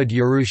Talmud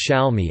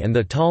Yerushalmi and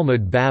the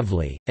Talmud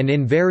Bavli, and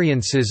in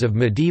variances of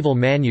medieval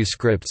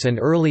manuscripts and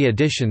early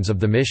editions of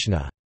the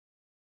Mishnah.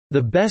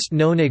 The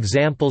best-known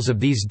examples of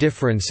these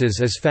differences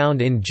is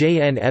found in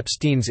J. N.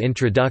 Epstein's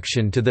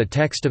Introduction to the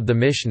Text of the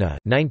Mishnah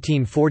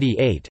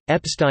 1948.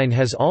 Epstein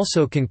has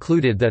also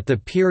concluded that the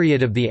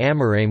period of the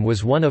Amoraim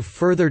was one of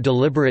further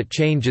deliberate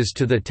changes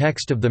to the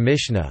text of the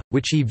Mishnah,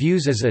 which he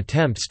views as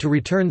attempts to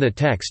return the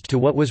text to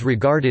what was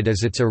regarded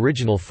as its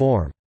original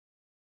form.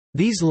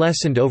 These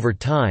lessened over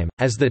time,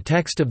 as the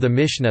text of the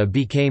Mishnah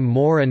became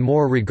more and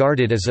more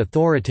regarded as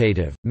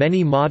authoritative.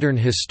 Many modern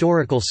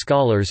historical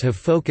scholars have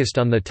focused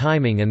on the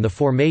timing and the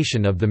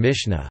formation of the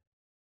Mishnah.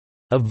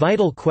 A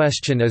vital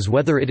question is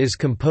whether it is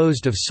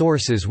composed of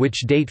sources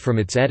which date from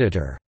its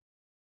editor's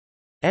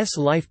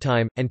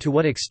lifetime, and to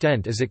what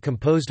extent is it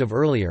composed of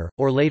earlier,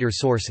 or later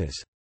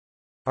sources.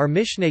 Are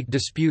Mishnaic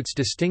disputes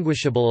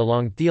distinguishable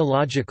along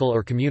theological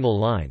or communal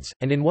lines,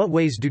 and in what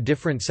ways do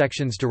different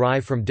sections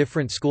derive from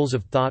different schools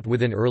of thought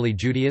within early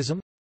Judaism?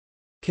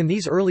 Can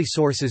these early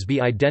sources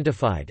be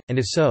identified, and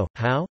if so,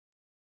 how?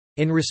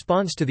 In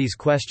response to these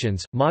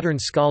questions, modern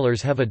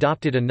scholars have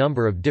adopted a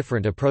number of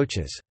different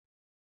approaches.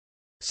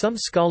 Some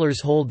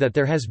scholars hold that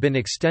there has been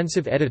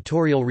extensive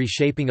editorial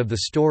reshaping of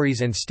the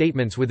stories and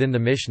statements within the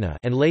Mishnah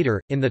and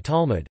later, in the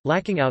Talmud,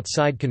 lacking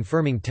outside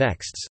confirming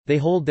texts. They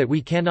hold that we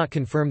cannot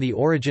confirm the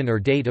origin or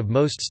date of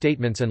most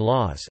statements and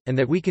laws, and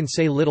that we can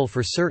say little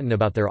for certain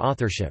about their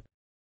authorship.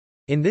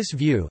 In this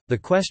view, the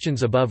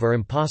questions above are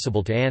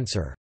impossible to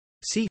answer.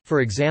 See,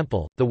 for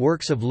example, the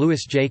works of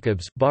Louis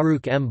Jacobs,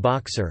 Baruch M.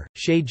 Boxer,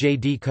 Shea J.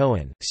 D.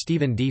 Cohen,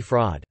 Stephen D.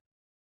 Fraud.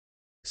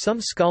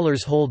 Some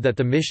scholars hold that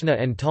the Mishnah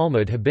and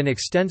Talmud have been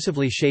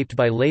extensively shaped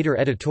by later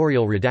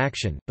editorial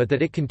redaction, but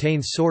that it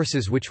contains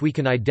sources which we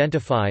can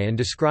identify and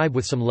describe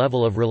with some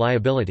level of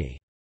reliability.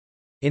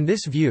 In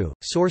this view,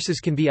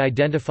 sources can be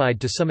identified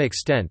to some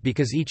extent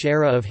because each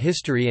era of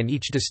history and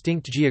each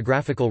distinct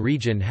geographical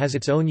region has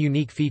its own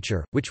unique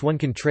feature, which one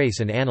can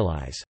trace and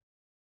analyze.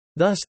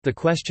 Thus, the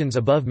questions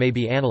above may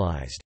be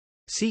analyzed.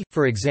 See,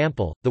 for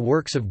example, the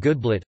works of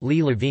Goodblatt,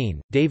 Lee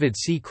Levine, David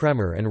C.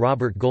 Kremer and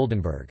Robert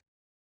Goldenberg.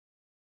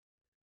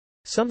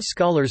 Some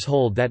scholars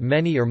hold that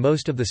many or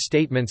most of the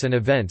statements and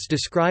events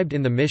described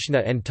in the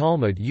Mishnah and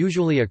Talmud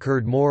usually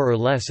occurred more or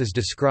less as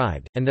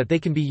described, and that they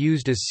can be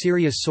used as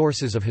serious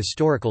sources of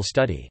historical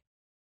study.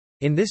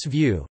 In this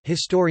view,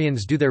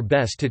 historians do their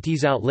best to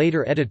tease out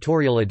later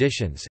editorial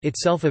additions,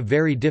 itself a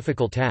very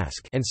difficult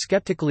task, and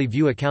skeptically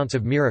view accounts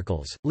of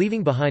miracles,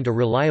 leaving behind a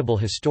reliable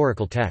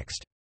historical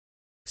text.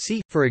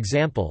 See, for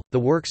example, the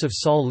works of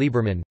Saul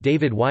Lieberman,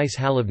 David Weiss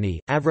Halivni,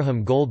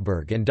 Avraham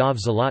Goldberg and Dov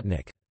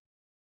Zlotnik.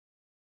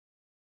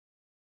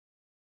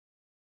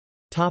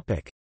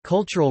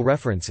 Cultural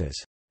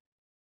references.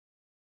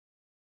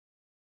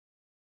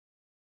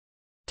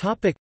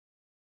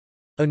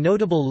 A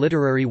notable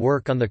literary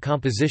work on the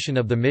composition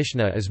of the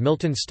Mishnah is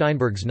Milton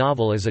Steinberg's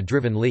novel As a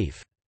Driven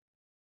Leaf.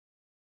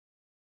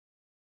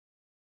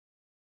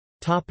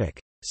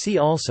 See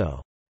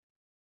also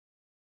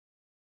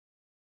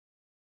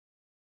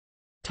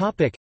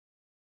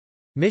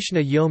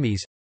Mishnah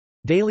Yomis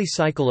 – daily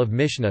cycle of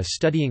Mishnah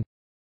studying,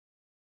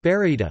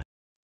 Baraita,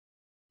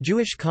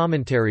 Jewish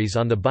commentaries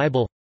on the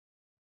Bible,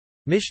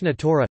 Mishnah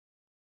Torah,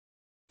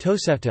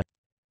 Tosefta.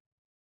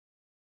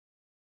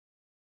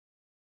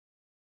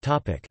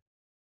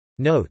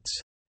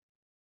 Notes.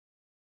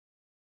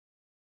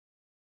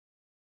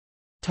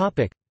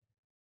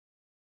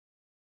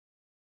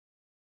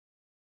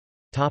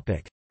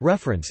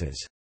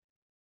 References.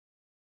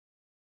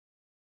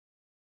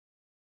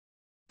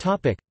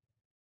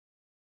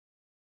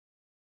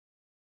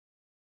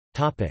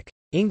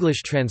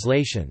 English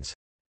translations.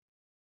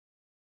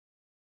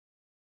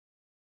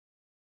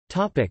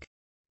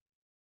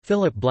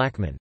 Philip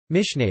Blackman.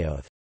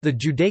 Mishnayot. The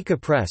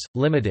Judaica Press,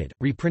 Limited,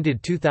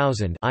 reprinted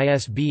 2000,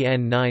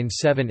 ISBN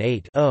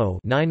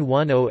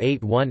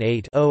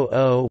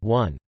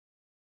 978-0-910818-00-1.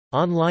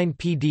 Online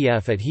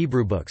PDF at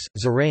Hebrewbooks,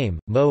 Zeraim,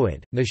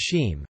 Moed,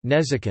 Nashim,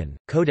 Nezikin,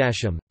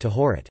 Kodashim,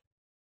 Tehoret.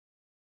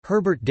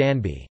 Herbert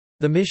Danby.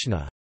 The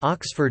Mishnah.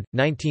 Oxford,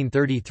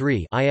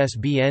 1933,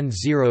 ISBN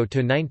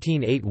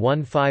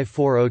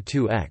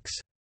 0-19815402-X.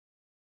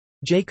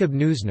 Jacob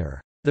Neusner.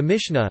 The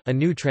Mishnah, a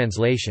New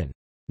Translation.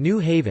 New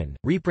Haven,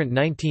 reprint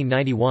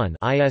 1991,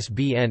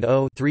 ISBN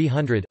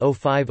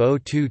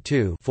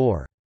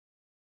 0-300-05022-4.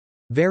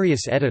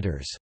 Various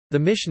editors. The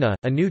Mishnah,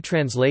 a New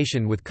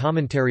Translation with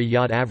Commentary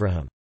Yad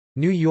Avraham.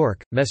 New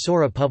York,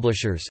 Mesorah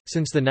Publishers,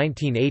 since the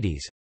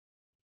 1980s.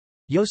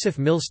 Yosef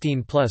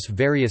Milstein plus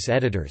various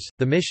editors.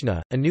 The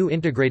Mishnah, a new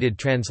integrated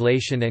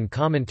translation and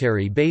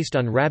commentary based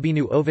on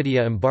Rabbeinu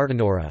Ovadia and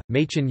Bartanora,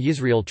 Machen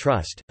Yisrael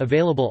Trust,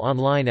 available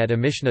online at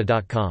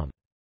amishna.com.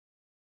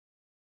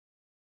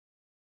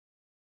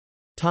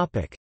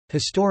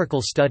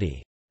 Historical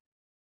study.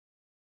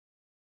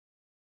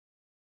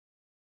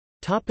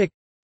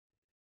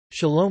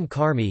 Shalom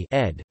Karmi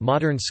ed.,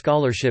 Modern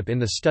Scholarship in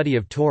the Study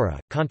of Torah,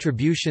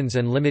 Contributions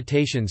and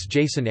Limitations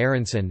Jason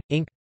Aronson,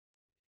 Inc.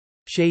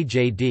 Shea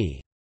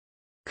J.D.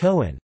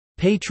 Cohen.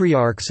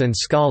 Patriarchs and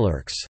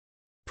Scholarchs.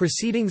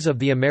 Proceedings of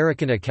the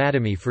American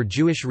Academy for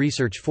Jewish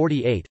Research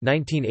 48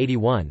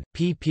 1981,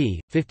 pp.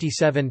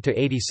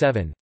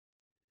 57–87.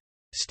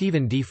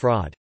 Stephen D.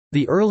 Fraud.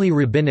 The Early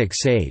Rabbinic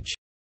Sage.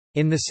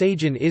 In the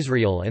Sage in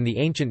Israel and the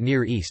Ancient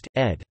Near East,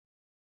 ed.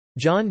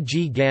 John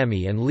G.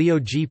 Gammy and Leo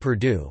G.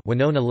 Perdue,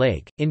 Winona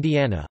Lake,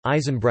 Indiana,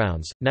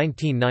 Eisenbrowns,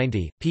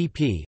 1990,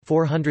 pp.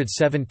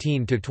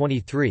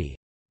 417–23.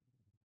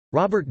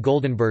 Robert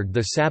Goldenberg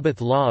The Sabbath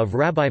Law of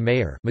Rabbi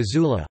Meir,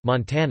 Missoula,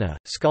 Montana,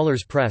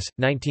 Scholars Press,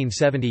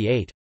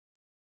 1978.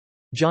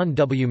 John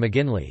W.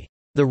 McGinley.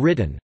 The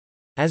Written.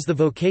 As the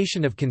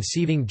Vocation of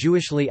Conceiving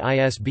Jewishly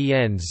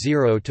ISBN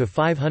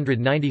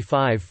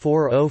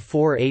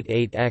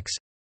 0-595-40488-X.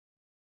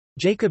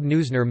 Jacob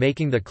Neusner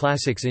Making the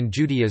Classics in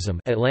Judaism,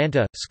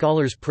 Atlanta,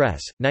 Scholars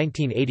Press,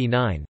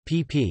 1989,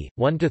 pp.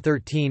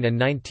 1–13 and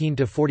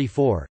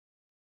 19–44.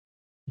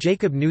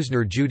 Jacob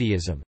Neusner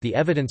Judaism, The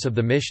Evidence of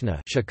the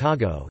Mishnah,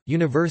 Chicago,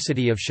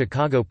 University of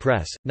Chicago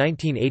Press,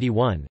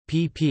 1981,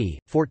 pp.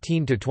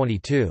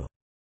 14–22.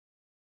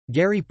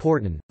 Gary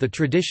Porton, The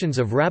Traditions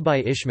of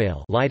Rabbi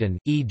Ishmael, Leiden,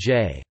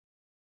 E.J.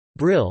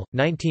 Brill,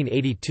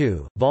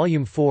 1982,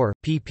 Volume 4,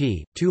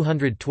 pp.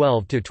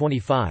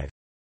 212–25.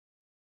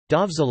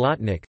 Dov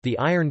Zlotnik, The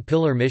Iron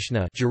Pillar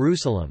Mishnah,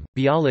 Jerusalem,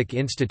 Bialik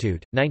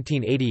Institute,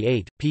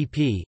 1988,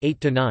 pp.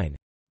 8–9.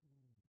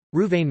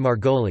 Ruvain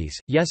Margolis,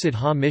 Yesod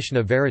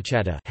ha-Mishnah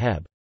Verichata,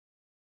 Heb.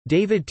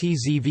 David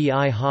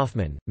Tzvi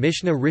Hoffman,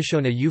 Mishnah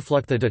Rishona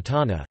Ufluktha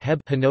Datana, Heb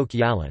Hanok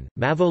Yalin,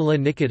 Mavola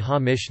Nikid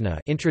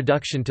ha-Mishnah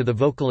Introduction to the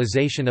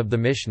Vocalization of the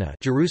Mishnah,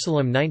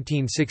 Jerusalem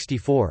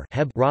 1964,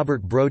 Heb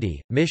Robert Brody,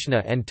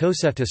 Mishnah and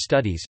Tosefta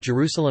Studies,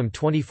 Jerusalem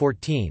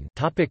 2014.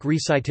 Topic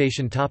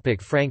recitation.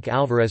 Topic Frank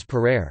Alvarez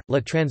Pereira,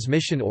 La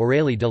Transmission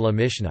Orale de la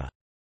Mishnah.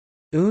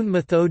 Une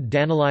méthode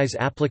d'analyse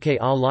appliquée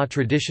à la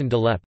tradition de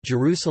l'Ep,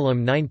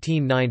 Jerusalem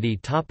 1990.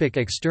 Topic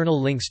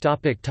external links.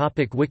 Topic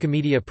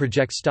Wikimedia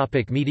projects.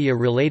 Topic media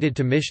related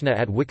to Mishnah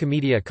at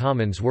Wikimedia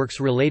Commons. Works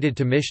related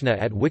to Mishnah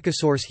at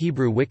Wikisource.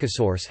 Hebrew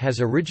Wikisource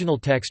has original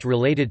text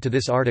related to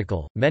this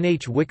article.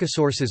 Menach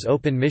Wikisource's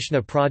Open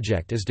Mishnah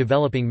project is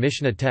developing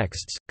Mishnah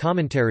texts,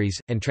 commentaries,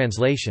 and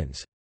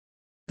translations.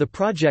 The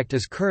project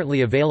is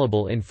currently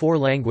available in 4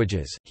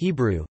 languages: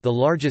 Hebrew, the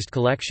largest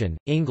collection,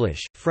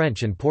 English,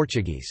 French and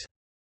Portuguese.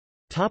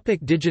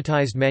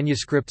 Digitized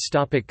manuscripts.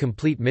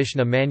 Complete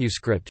Mishnah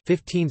manuscript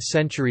 15th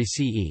century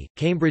CE,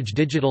 Cambridge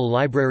Digital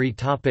Library.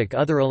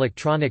 Other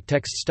electronic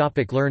texts.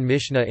 Learn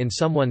Mishnah in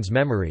someone's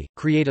memory,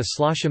 create a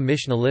Shloshim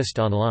Mishnah list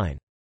online.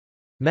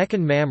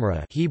 Mechan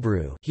Mamre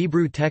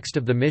Hebrew text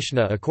of the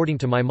Mishnah according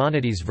to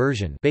Maimonides'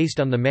 version based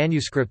on the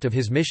manuscript of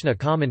his Mishnah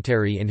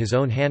commentary in his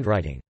own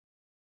handwriting.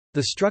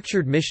 The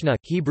structured Mishnah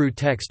Hebrew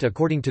text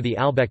according to the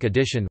Albeck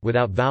edition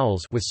without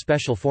vowels with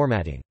special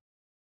formatting.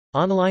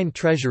 Online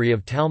treasury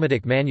of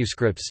Talmudic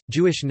manuscripts,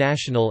 Jewish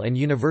National and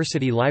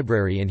University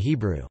Library in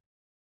Hebrew.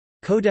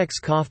 Codex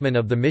Kaufman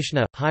of the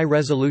Mishnah –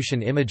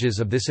 high-resolution images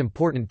of this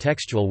important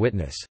textual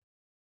witness.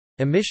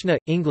 A Mishnah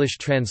 – English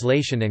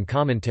translation and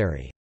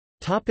commentary.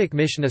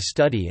 Mishnah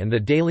study and the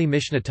Daily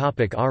Mishnah.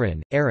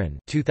 Aaron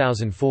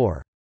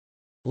 2004.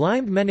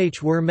 Limed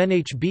Menach Wur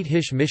Menach Beat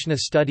Hish Mishnah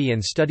Study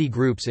and Study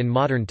Groups in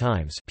Modern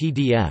Times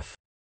PDF.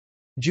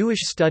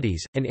 Jewish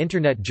Studies, an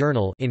Internet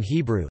journal in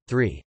Hebrew,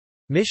 3.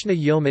 Mishnah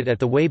Yomit at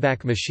the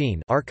Wayback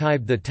Machine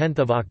archived 10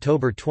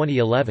 October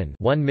 2011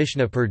 1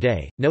 Mishnah per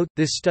day. Note,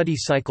 this study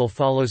cycle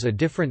follows a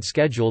different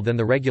schedule than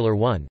the regular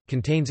one,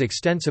 contains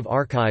extensive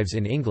archives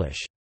in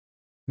English.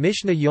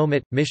 Mishnah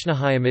Yomit –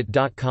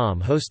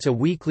 MishnahYomit.com hosts a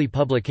weekly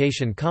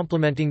publication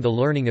complementing the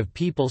learning of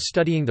people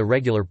studying the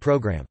regular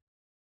program.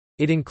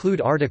 It include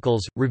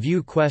articles,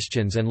 review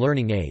questions and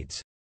learning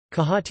aids.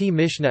 Kahati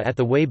Mishnah at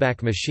the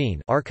Wayback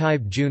Machine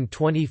archived June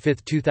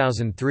 25,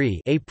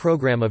 2003 a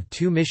program of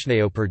 2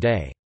 Mishnayot per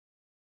day.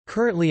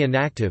 Currently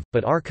inactive,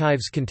 but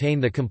archives contain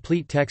the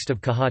complete text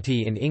of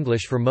Kahati in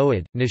English for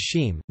Moed,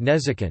 Nashim,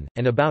 Nezikin,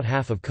 and about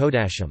half of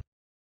Kodashim.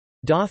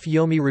 Daf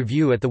Yomi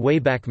Review at the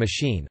Wayback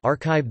Machine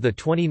archived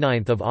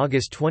 29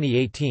 August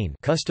 2018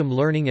 custom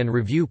learning and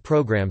review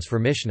programs for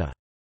Mishnah.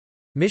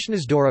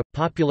 Mishnah's Dora –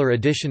 popular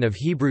edition of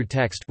Hebrew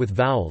text with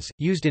vowels,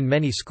 used in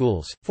many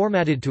schools,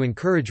 formatted to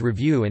encourage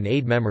review and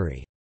aid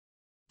memory.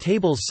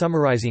 Tables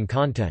summarizing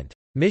content.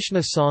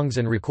 Mishnah songs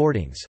and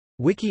recordings.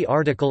 Wiki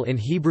article in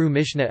Hebrew.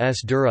 Mishnah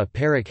S. Dura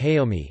Perek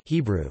Hayomi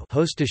Hebrew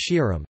host to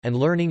Shiurim, and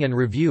learning and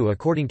review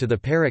according to the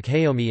Perek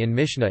Hayomi in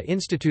Mishnah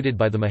instituted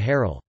by the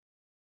Maharal.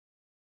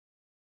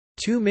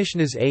 2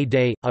 Mishnahs a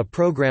day – a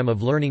program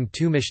of learning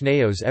 2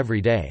 Mishnayos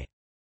every day.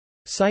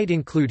 Site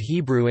include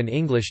Hebrew and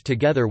English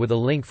together with a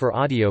link for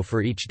audio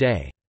for each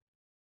day.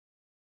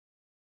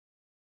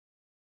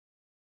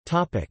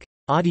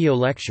 Audio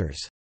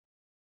lectures.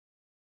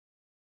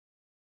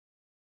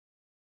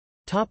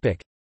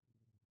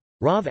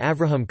 Rav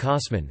Avraham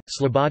Kosman,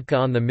 Slobodka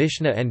on the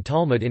Mishnah and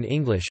Talmud in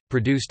English,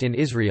 produced in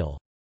Israel.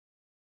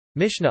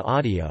 Mishnah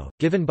audio,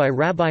 given by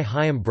Rabbi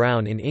Chaim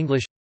Brown in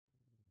English.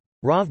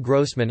 Rav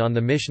Grossman on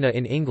the Mishnah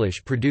in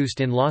English, produced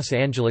in Los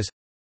Angeles.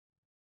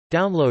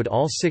 Download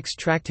all 6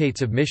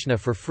 tractates of Mishnah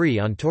for free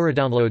on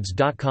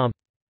TorahDownloads.com.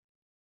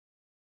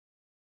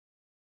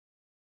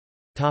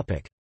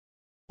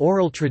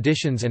 Oral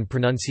traditions and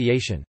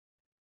pronunciation.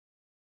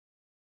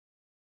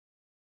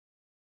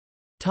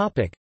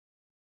 The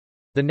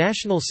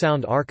National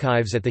Sound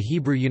Archives at the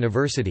Hebrew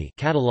University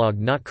catalog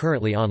not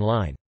currently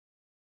online.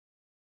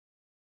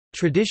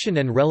 Tradition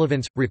and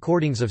relevance –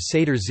 recordings of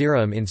Seder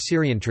Zeraim in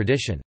Syrian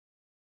tradition.